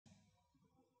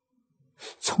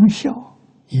从孝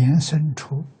延伸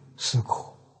出四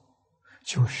科，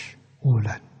就是五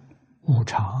伦、五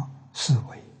常、四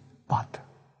维、八德。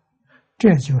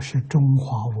这就是中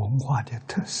华文化的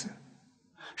特色，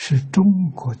是中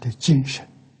国的精神。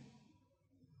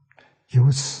由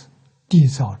此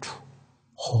缔造出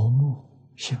和睦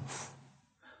幸福、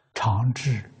长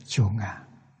治久安、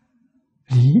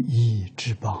礼义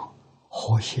之邦、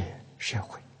和谐社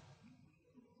会。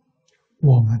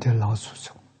我们的老祖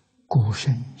宗、古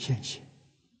圣先贤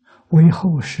为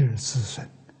后世子孙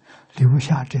留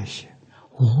下这些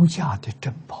无价的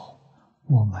珍宝，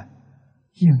我们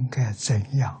应该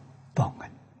怎样报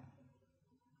恩？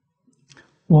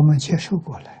我们接受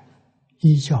过来，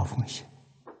依教奉行，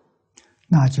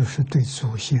那就是对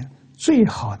祖先最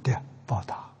好的报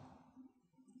答。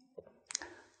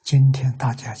今天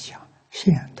大家讲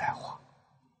现代化，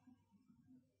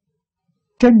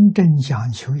真正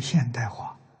讲求现代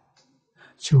化，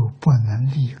就不能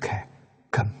离开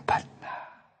根本了。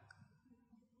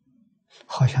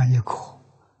好像一棵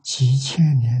几千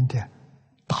年的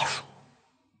大树，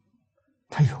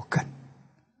它有根，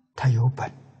它有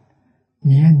本，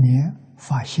年年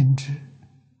发新枝，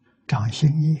长新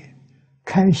叶，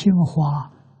开新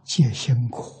花，结新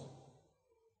果。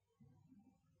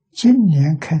今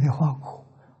年开的花果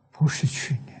不是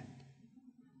去年，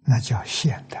那叫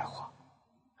现代化。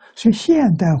所以现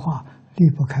代化离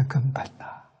不开根本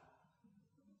了。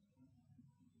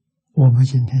我们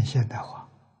今天现代化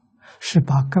是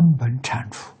把根本铲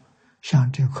除，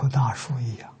像这棵大树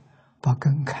一样，把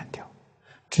根砍掉，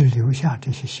只留下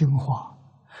这些新花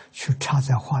去插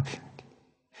在花瓶里，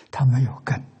它没有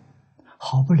根，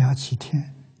好不了几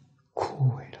天枯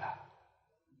萎了。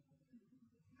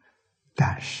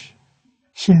但是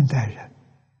现代人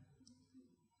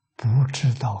不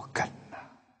知道根了，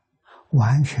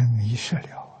完全迷失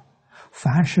了。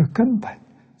凡是根本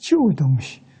旧东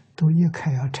西都一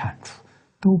概要铲除，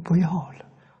都不要了，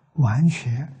完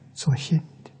全做新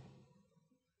的。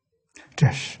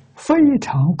这是非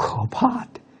常可怕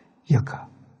的一个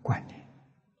观念，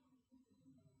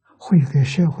会给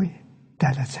社会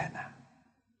带来灾难。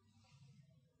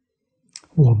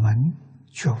我们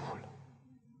觉悟了，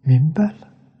明白了，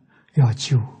要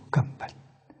救根本。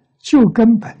救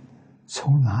根本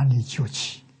从哪里救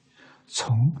起？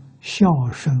从孝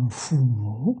顺父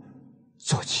母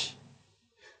做起。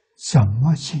怎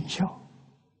么尽孝？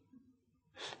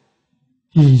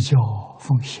依教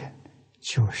奉行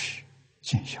就是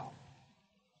尽孝。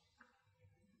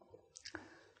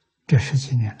这10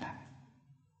几年来，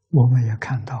我们也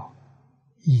看到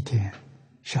一点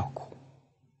效果。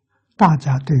大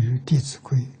家对于《弟子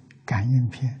规》感应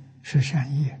篇、十善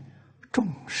业重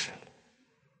视了，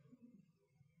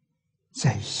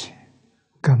在以前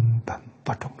根本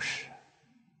不重视。